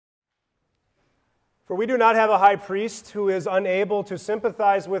For we do not have a high priest who is unable to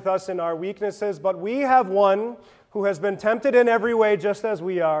sympathize with us in our weaknesses, but we have one who has been tempted in every way just as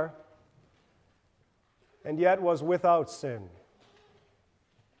we are, and yet was without sin.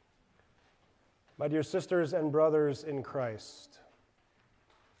 My dear sisters and brothers in Christ,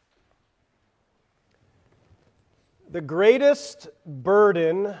 the greatest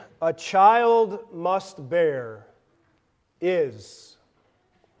burden a child must bear is...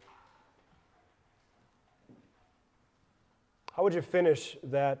 How would you finish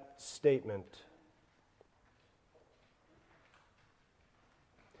that statement?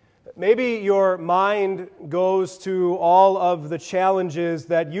 Maybe your mind goes to all of the challenges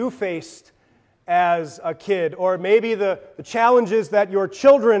that you faced as a kid, or maybe the challenges that your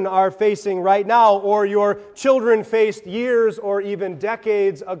children are facing right now, or your children faced years or even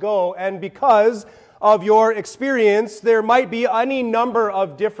decades ago. And because of your experience, there might be any number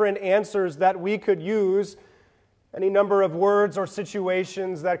of different answers that we could use, any number of words or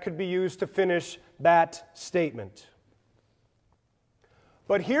situations that could be used to finish that statement.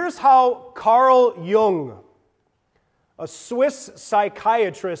 But here's how Carl Jung, a Swiss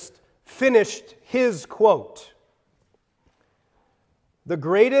psychiatrist, finished his quote. The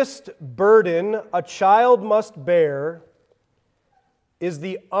greatest burden a child must bear is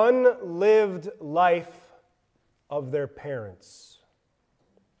the unlived life of their parents.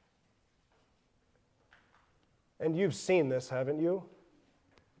 And you've seen this, haven't you?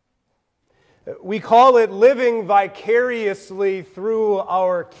 We call it living vicariously through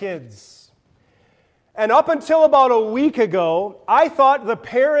our kids. And up until about a week ago, I thought the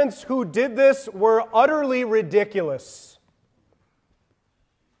parents who did this were utterly ridiculous.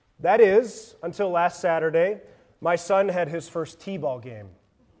 That is, until last Saturday, my son had his first t-ball game.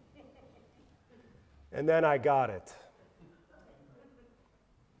 And then I got it.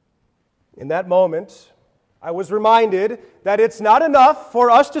 In that moment, I was reminded that it's not enough for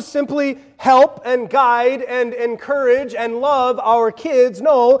us to simply help and guide and encourage and love our kids.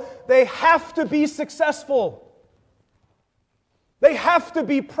 No, they have to be successful. They have to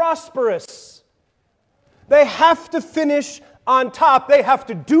be prosperous. They have to finish on top. They have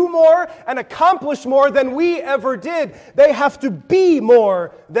to do more and accomplish more than we ever did. They have to be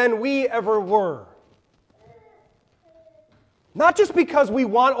more than we ever were. Not just because we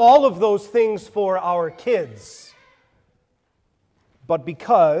want all of those things for our kids, but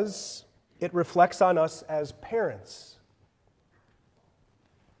because it reflects on us as parents.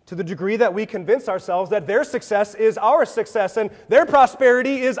 To the degree that we convince ourselves that their success is our success, and their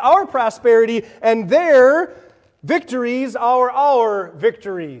prosperity is our prosperity, and their victories are our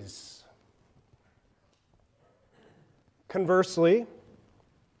victories. Conversely,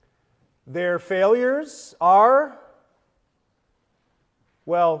 their failures are...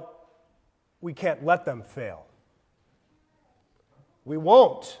 well, we can't let them fail. We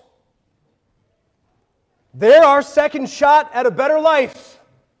won't. They're our second shot at a better life.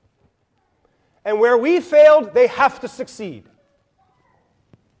 And where we failed, they have to succeed.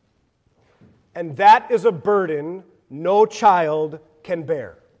 And that is a burden no child can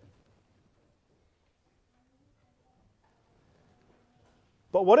bear.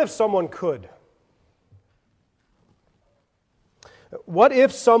 But what if someone could? What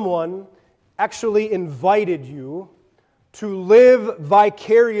if someone actually invited you to live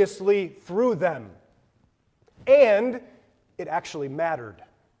vicariously through them, and it actually mattered?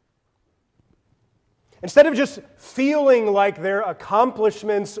 Instead of just feeling like their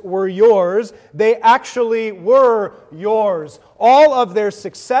accomplishments were yours, they actually were yours. All of their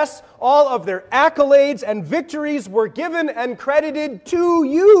success, all of their accolades and victories were given and credited to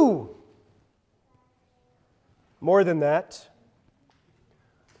you. More than that,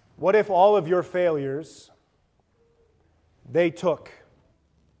 what if all of your failures they took,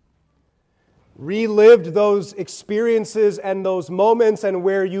 relived those experiences and those moments, and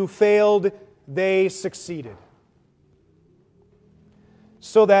where you failed, they succeeded?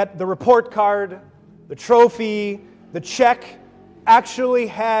 So that the report card, the trophy, the check actually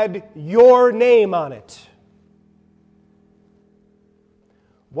had your name on it.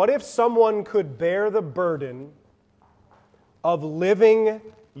 What if someone could bear the burden of living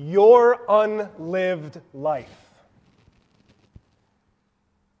your unlived life?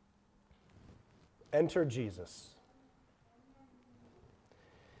 Enter Jesus.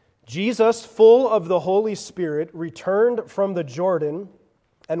 Jesus, full of the Holy Spirit, returned from the Jordan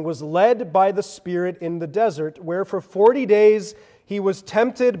and was led by the Spirit in the desert, where for 40 days he was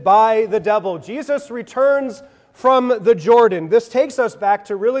tempted by the devil. Jesus returns from the Jordan. This takes us back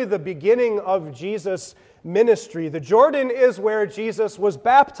to really the beginning of Jesus' ministry. The Jordan is where Jesus was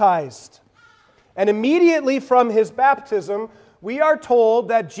baptized. And immediately from his baptism, we are told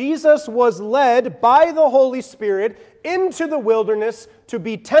that Jesus was led by the Holy Spirit into the wilderness to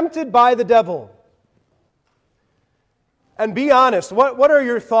be tempted by the devil. And be honest, what are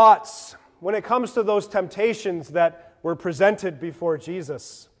your thoughts when it comes to those temptations that were presented before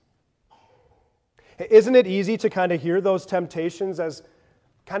Jesus? Isn't it easy to kind of hear those temptations as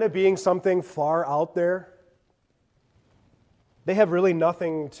kind of being something far out there? They have really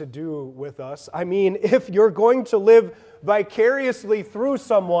nothing to do with us. I mean, if you're going to live vicariously through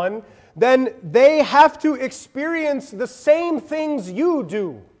someone, then they have to experience the same things you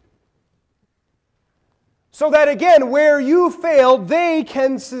do. So that again, where you failed, they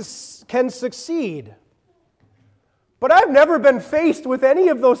can succeed. But I've never been faced with any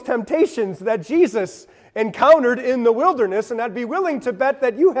of those temptations that Jesus encountered in the wilderness, and I'd be willing to bet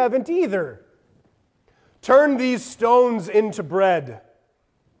that you haven't either. Turn these stones into bread.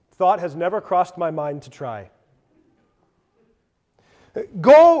 Thought has never crossed my mind to try.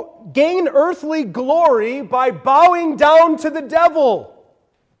 Go gain earthly glory by bowing down to the devil.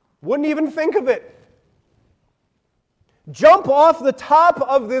 Wouldn't even think of it. Jump off the top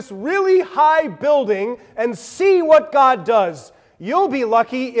of this really high building and see what God does. You'll be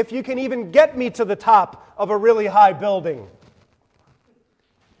lucky if you can even get me to the top of a really high building.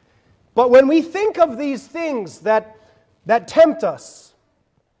 But when we think of these things that tempt us,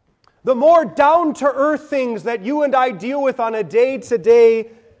 the more down-to-earth things that you and I deal with on a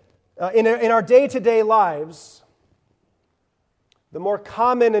day-to-day, in our day-to-day lives, the more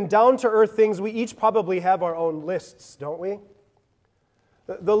common and down-to-earth things, we each probably have our own lists, don't we?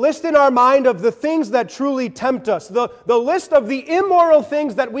 The list in our mind of the things that truly tempt us, the list of the immoral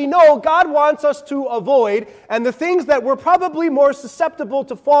things that we know God wants us to avoid, and the things that we're probably more susceptible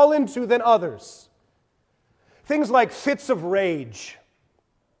to fall into than others. Things like fits of rage,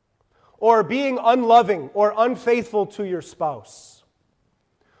 or being unloving or unfaithful to your spouse,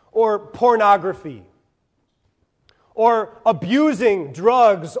 or pornography, or abusing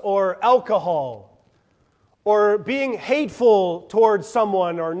drugs or alcohol, or being hateful towards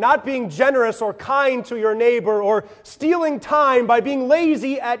someone, or not being generous or kind to your neighbor, or stealing time by being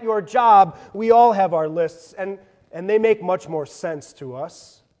lazy at your job. We all have our lists, and they make much more sense to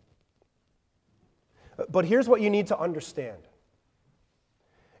us. But here's what you need to understand.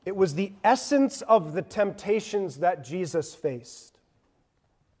 It was the essence of the temptations that Jesus faced.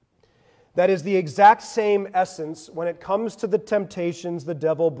 That is the exact same essence when it comes to the temptations the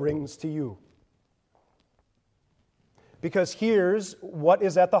devil brings to you. Because here's what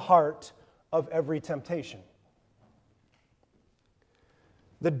is at the heart of every temptation.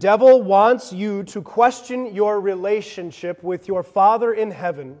 The devil wants you to question your relationship with your Father in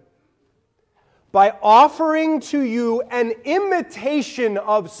heaven by offering to you an imitation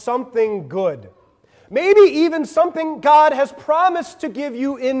of something good. Maybe even something God has promised to give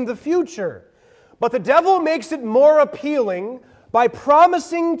you in the future. But the devil makes it more appealing by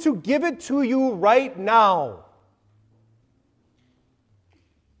promising to give it to you right now.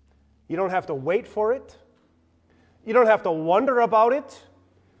 You don't have to wait for it. You don't have to wonder about it.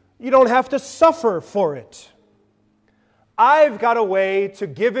 You don't have to suffer for it. I've got a way to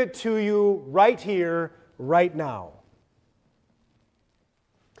give it to you right here, right now.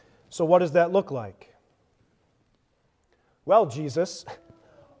 So what does that look like? Well, Jesus,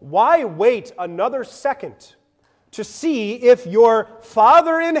 why wait another second to see if your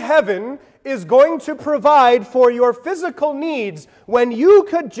Father in heaven is going to provide for your physical needs when you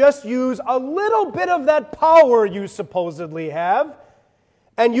could just use a little bit of that power you supposedly have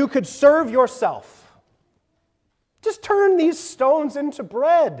and you could serve yourself? Just turn these stones into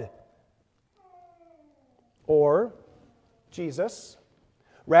bread. Or, Jesus,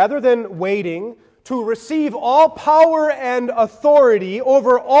 rather than waiting to receive all power and authority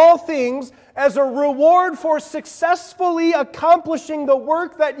over all things as a reward for successfully accomplishing the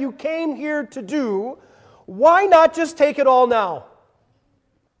work that you came here to do, why not just take it all now?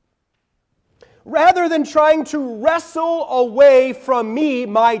 Rather than trying to wrestle away from me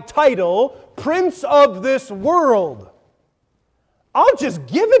my title, Prince of this world, I'll just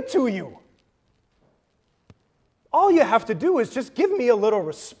give it to you. All you have to do is just give me a little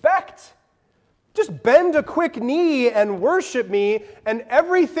respect. Just bend a quick knee and worship me, and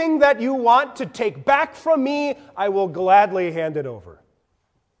everything that you want to take back from me, I will gladly hand it over.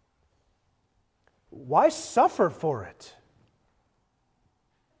 Why suffer for it?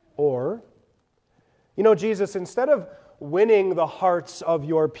 Or, Jesus, instead of winning the hearts of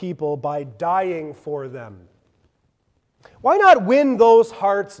your people by dying for them, why not win those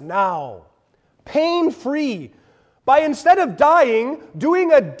hearts now, pain-free, by instead of dying,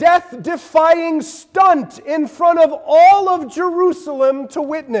 doing a death-defying stunt in front of all of Jerusalem to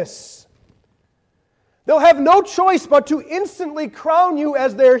witness. They'll have no choice but to instantly crown you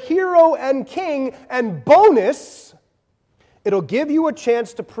as their hero and king, and bonus, it'll give you a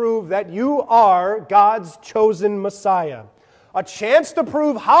chance to prove that you are God's chosen Messiah. A chance to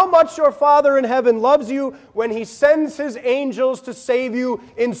prove how much your Father in heaven loves you when He sends His angels to save you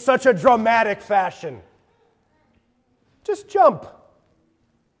in such a dramatic fashion. Just jump.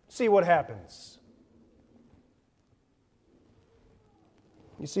 See what happens.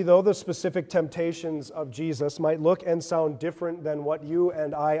 You see, though the specific temptations of Jesus might look and sound different than what you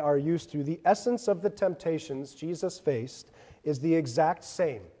and I are used to, the essence of the temptations Jesus faced is the exact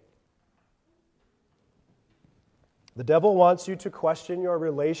same. The devil wants you to question your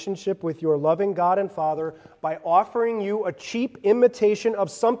relationship with your loving God and Father by offering you a cheap imitation of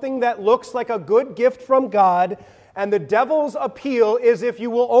something that looks like a good gift from God, and the devil's appeal is if you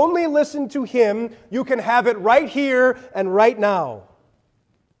will only listen to him, you can have it right here and right now.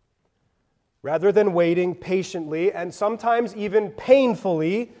 Rather than waiting patiently and sometimes even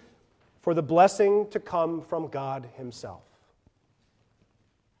painfully for the blessing to come from God Himself.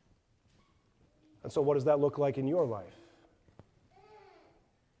 And so what does that look like in your life?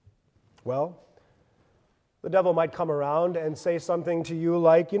 Well, the devil might come around and say something to you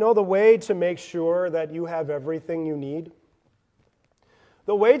like, the way to make sure that you have everything you need,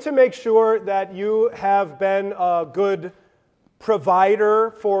 the way to make sure that you have been a good provider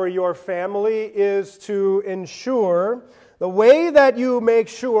for your family is to ensure the way that you make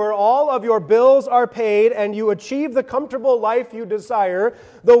sure all of your bills are paid and you achieve the comfortable life you desire,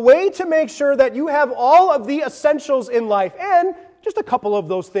 the way to make sure that you have all of the essentials in life, and just a couple of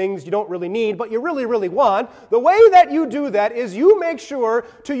those things you don't really need, but you really, really want, the way that you do that is you make sure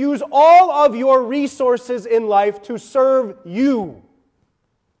to use all of your resources in life to serve you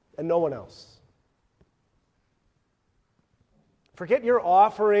and no one else. Forget your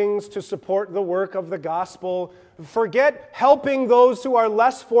offerings to support the work of the gospel. Forget helping those who are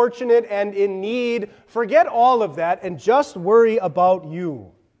less fortunate and in need. Forget all of that and just worry about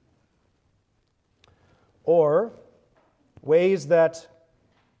you. Or ways that,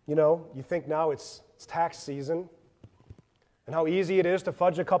 you think now it's tax season and how easy it is to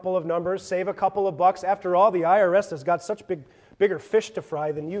fudge a couple of numbers, save a couple of bucks. After all, the IRS has got such bigger fish to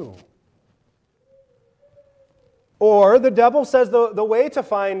fry than you. Or the devil says the way to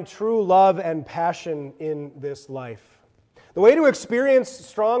find true love and passion in this life, the way to experience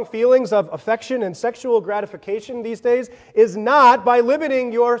strong feelings of affection and sexual gratification these days is not by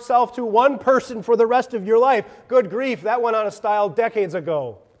limiting yourself to one person for the rest of your life. Good grief, that went out of style decades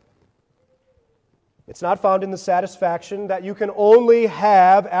ago. It's not found in the satisfaction that you can only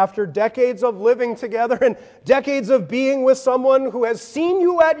have after decades of living together and decades of being with someone who has seen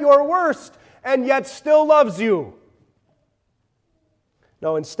you at your worst and yet still loves you.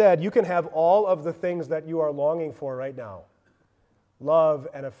 No, instead, you can have all of the things that you are longing for right now. Love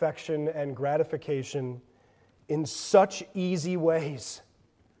and affection and gratification in such easy ways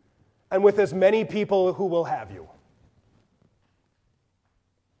and with as many people who will have you.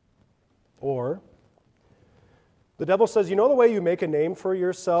 Or, the devil says, the way you make a name for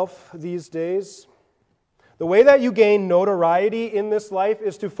yourself these days? The way that you gain notoriety in this life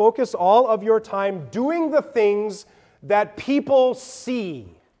is to focus all of your time doing the things that people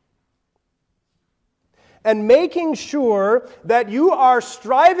see, and making sure that you are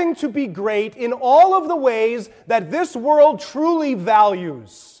striving to be great in all of the ways that this world truly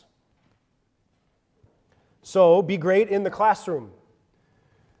values. So, be great in the classroom.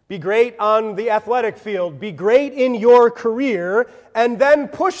 Be great on the athletic field. Be great in your career, and then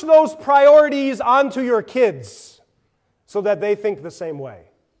push those priorities onto your kids so that they think the same way.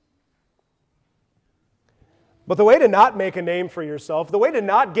 But the way to not make a name for yourself, the way to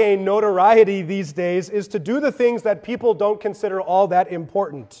not gain notoriety these days is to do the things that people don't consider all that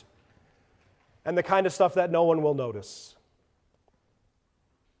important and the kind of stuff that no one will notice.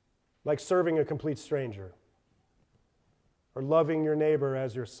 Like serving a complete stranger or loving your neighbor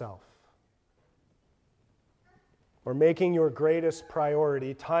as yourself or making your greatest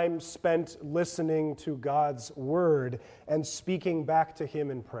priority time spent listening to God's word and speaking back to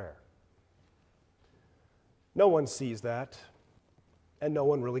Him in prayer. No one sees that, and no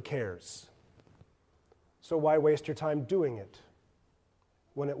one really cares. So why waste your time doing it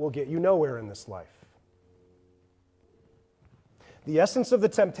when it will get you nowhere in this life? The essence of the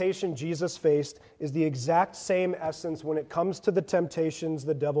temptation Jesus faced is the exact same essence when it comes to the temptations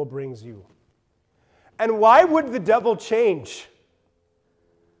the devil brings you. And why would the devil change?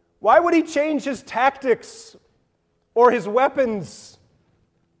 Why would he change his tactics or his weapons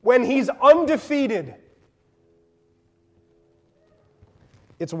when he's undefeated.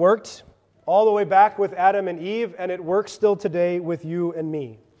 It's worked all the way back with Adam and Eve, and it works still today with you and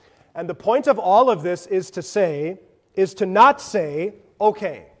me. And the point of all of this is to not say,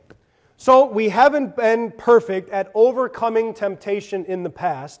 okay, so we haven't been perfect at overcoming temptation in the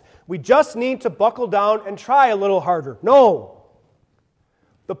past. We just need to buckle down and try a little harder. No.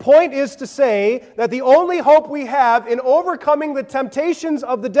 The point is to say that the only hope we have in overcoming the temptations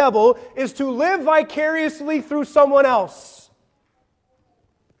of the devil is to live vicariously through someone else.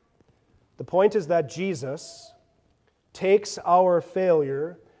 The point is that Jesus takes our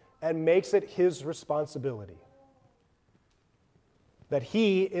failure and makes it his responsibility. That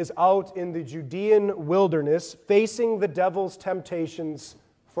he is out in the Judean wilderness facing the devil's temptations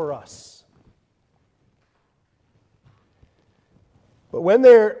for us. But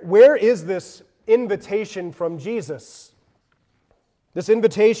where is this invitation from Jesus? This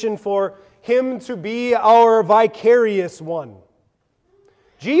invitation for him to be our vicarious one.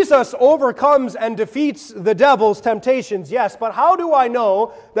 Jesus overcomes and defeats the devil's temptations, yes, but how do I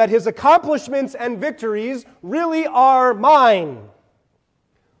know that his accomplishments and victories really are mine?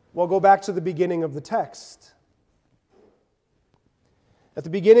 Well, go back to the beginning of the text. At the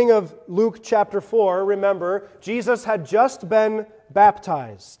beginning of Luke chapter 4, remember, Jesus had just been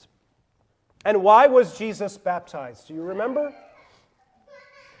baptized. And why was Jesus baptized? Do you remember?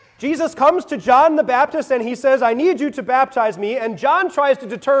 Jesus comes to John the Baptist and he says, I need you to baptize me. And John tries to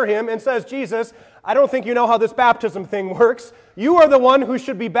deter him and says, Jesus, I don't think you know how this baptism thing works. You are the one who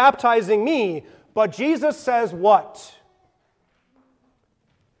should be baptizing me. But Jesus says what?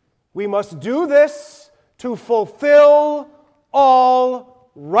 We must do this to fulfill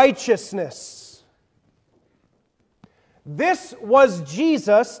all righteousness. This was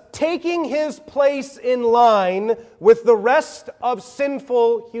Jesus taking his place in line with the rest of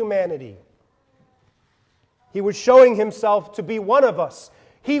sinful humanity. He was showing himself to be one of us.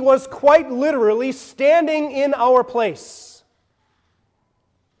 He was quite literally standing in our place.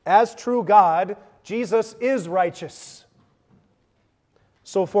 As true God, Jesus is righteous.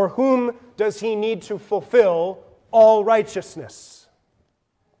 So for whom does he need to fulfill all righteousness?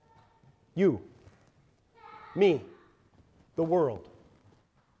 You, me, the world.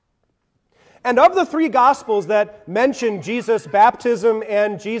 And of the three Gospels that mention Jesus' baptism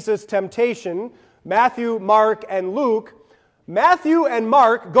and Jesus' temptation, Matthew, Mark, and Luke, Matthew and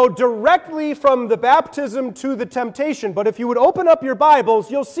Mark go directly from the baptism to the temptation. But if you would open up your Bibles,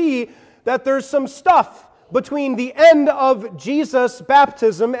 you'll see that there's some stuff between the end of Jesus'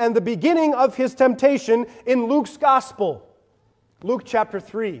 baptism and the beginning of his temptation in Luke's Gospel, Luke chapter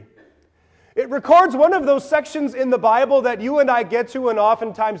 3. It records one of those sections in the Bible that you and I get to and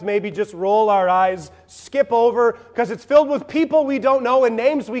oftentimes maybe just roll our eyes, skip over, because it's filled with people we don't know and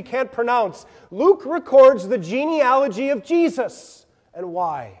names we can't pronounce. Luke records the genealogy of Jesus. And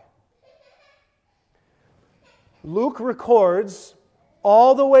why? Luke records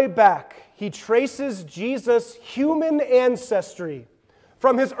all the way back. He traces Jesus' human ancestry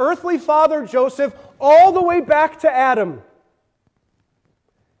from his earthly father Joseph all the way back to Adam.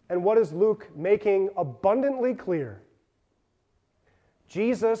 And what is Luke making abundantly clear?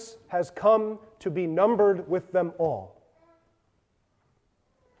 Jesus has come to be numbered with them all.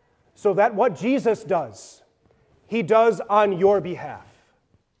 So that what Jesus does, he does on your behalf.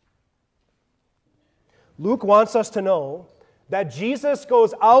 Luke wants us to know that Jesus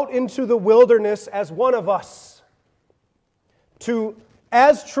goes out into the wilderness as one of us,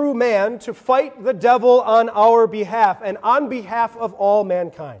 as true man, to fight the devil on our behalf and on behalf of all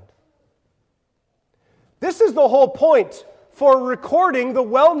mankind. This is the whole point for recording the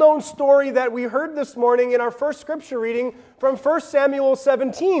well-known story that we heard this morning in our first scripture reading from 1 Samuel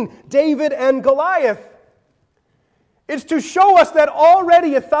 17, David and Goliath. It's to show us that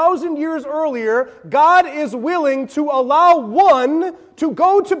already 1,000 years earlier, God is willing to allow one to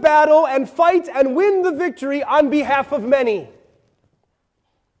go to battle and fight and win the victory on behalf of many.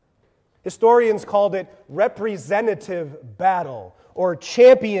 Historians called it representative battle or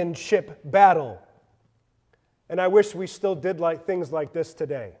championship battle. And I wish we still did things like this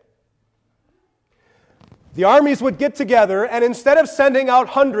today. The armies would get together, and instead of sending out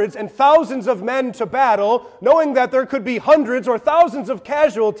hundreds and thousands of men to battle, knowing that there could be hundreds or thousands of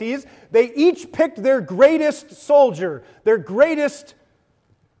casualties, they each picked their greatest soldier, their greatest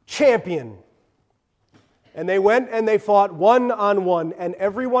champion. And they went and they fought one-on-one, and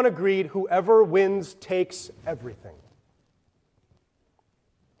everyone agreed whoever wins takes everything.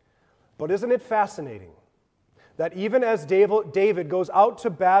 But isn't it fascinating that even as David goes out to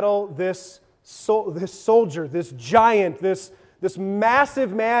battle this this soldier, this giant, this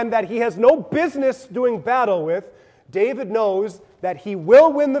massive man that he has no business doing battle with, David knows that he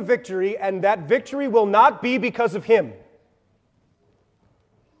will win the victory, and that victory will not be because of him.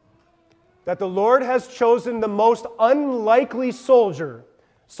 That the Lord has chosen the most unlikely soldier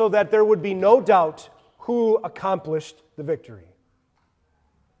so that there would be no doubt who accomplished the victory.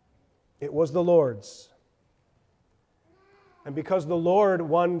 It was the Lord's. And because the Lord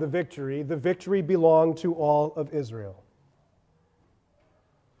won the victory belonged to all of Israel.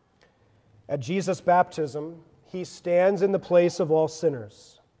 At Jesus' baptism, he stands in the place of all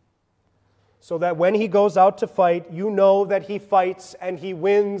sinners, so that when he goes out to fight, you know that he fights and he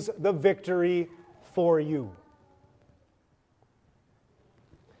wins the victory for you.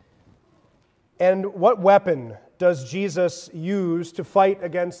 And what weapon does Jesus use to fight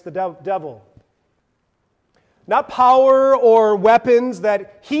against the devil? Not power or weapons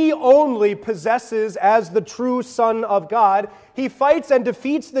that he only possesses as the true Son of God. He fights and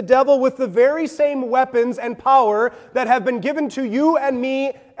defeats the devil with the very same weapons and power that have been given to you and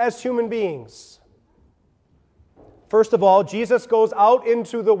me as human beings. First of all, Jesus goes out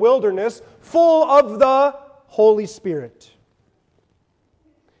into the wilderness full of the Holy Spirit.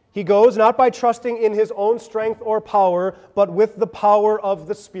 He goes not by trusting in his own strength or power, but with the power of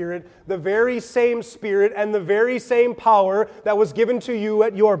the Spirit, the very same Spirit and the very same power that was given to you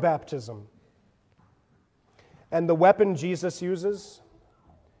at your baptism. And the weapon Jesus uses,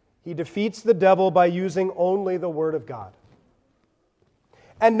 he defeats the devil by using only the Word of God.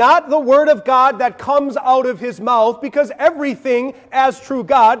 And not the Word of God that comes out of his mouth, because everything as true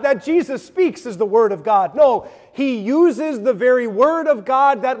God that Jesus speaks is the Word of God. No, he uses the very Word of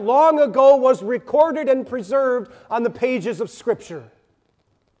God that long ago was recorded and preserved on the pages of Scripture,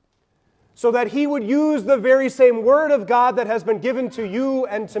 so that he would use the very same Word of God that has been given to you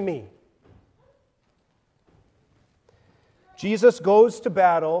and to me. Jesus goes to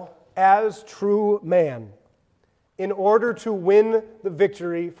battle as true man, in order to win the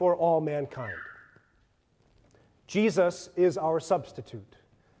victory for all mankind. Jesus is our substitute.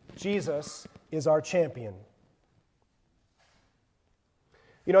 Jesus is our champion.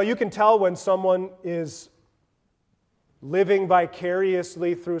 You know, you can tell when someone is living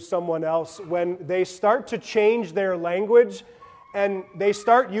vicariously through someone else when they start to change their language and they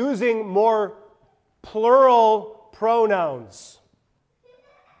start using more plural pronouns.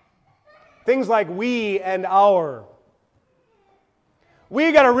 Things like we and our.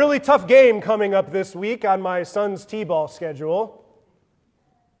 We got a really tough game coming up this week on my son's t-ball schedule.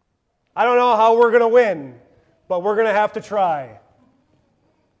 I don't know how we're going to win, but we're going to have to try.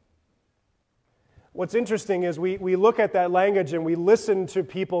 What's interesting is we look at that language and we listen to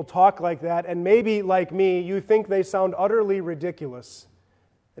people talk like that, and maybe, like me, you think they sound utterly ridiculous.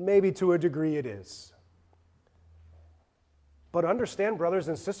 And maybe to a degree it is. But understand, brothers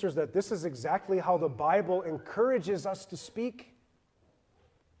and sisters, that this is exactly how the Bible encourages us to speak.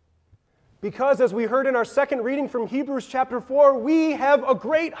 Because, as we heard in our second reading from Hebrews chapter 4, we have a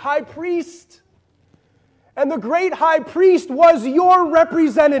great high priest. And the great high priest was your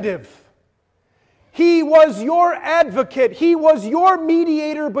representative. He was your advocate. He was your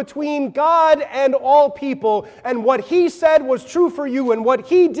mediator between God and all people. And what he said was true for you, and what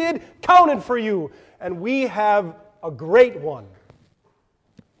he did counted for you. And we have a great one,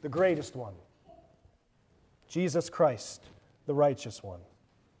 the greatest one, Jesus Christ, the righteous one.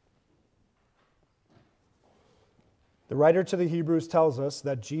 The writer to the Hebrews tells us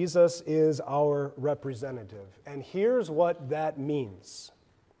that Jesus is our representative. And here's what that means.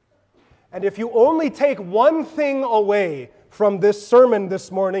 And if you only take one thing away from this sermon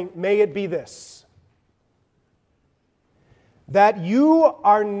this morning, may it be this: that you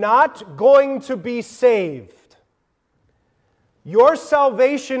are not going to be saved. Your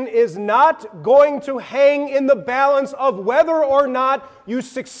salvation is not going to hang in the balance of whether or not you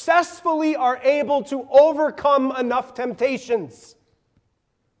successfully are able to overcome enough temptations.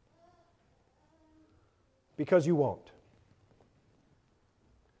 Because you won't.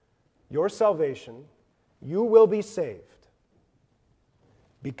 Your salvation, you will be saved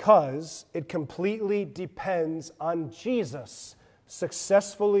because it completely depends on Jesus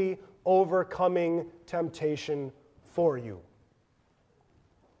successfully overcoming temptation for you.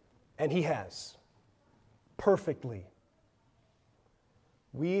 And he has, perfectly.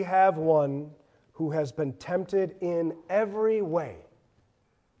 We have one who has been tempted in every way,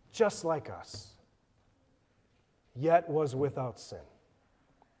 just like us, yet was without sin.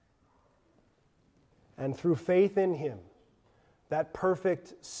 And through faith in him, that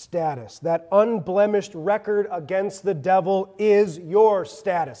perfect status, that unblemished record against the devil is your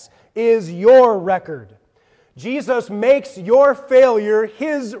status, is your record. Jesus makes your failure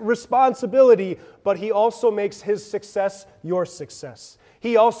his responsibility, but he also makes his success your success.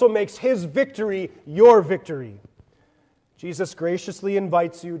 He also makes his victory your victory. Jesus graciously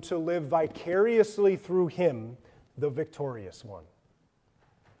invites you to live vicariously through him, the victorious one.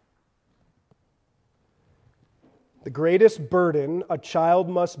 The greatest burden a child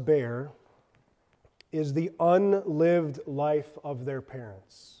must bear is the unlived life of their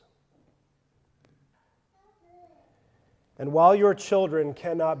parents. And while your children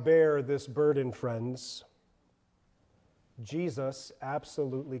cannot bear this burden, friends, Jesus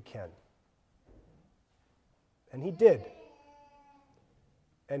absolutely can. And he did.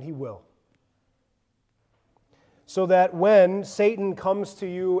 And he will. So that when Satan comes to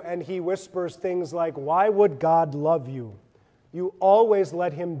you and he whispers things like, "Why would God love you?" you always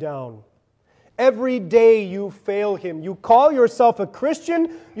let him down. Every day you fail him. You call yourself a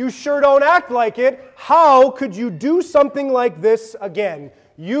Christian, you sure don't act like it. How could you do something like this again?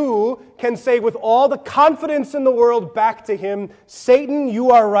 You can say with all the confidence in the world back to him, "Satan,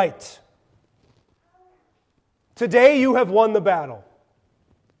 you are right. Today you have won the battle.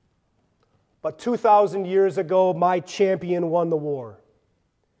 But 2,000 years ago, my champion won the war.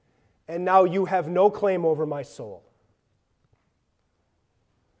 And now you have no claim over my soul."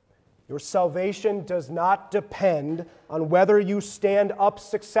 Your salvation does not depend on whether you stand up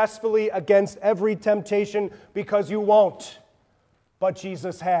successfully against every temptation, because you won't. But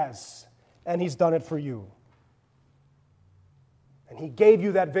Jesus has, and he's done it for you. And he gave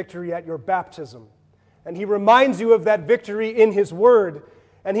you that victory at your baptism. And he reminds you of that victory in his word.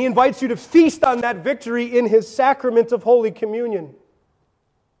 And he invites you to feast on that victory in his sacrament of Holy Communion.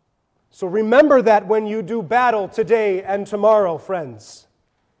 So remember that when you do battle today and tomorrow, friends,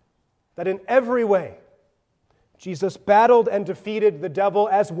 that in every way, Jesus battled and defeated the devil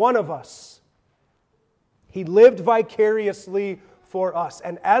as one of us. He lived vicariously for us.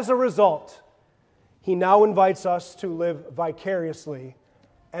 And as a result, he now invites us to live vicariously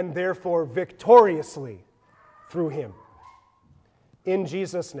and therefore victoriously through him. In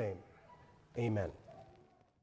Jesus' name, amen.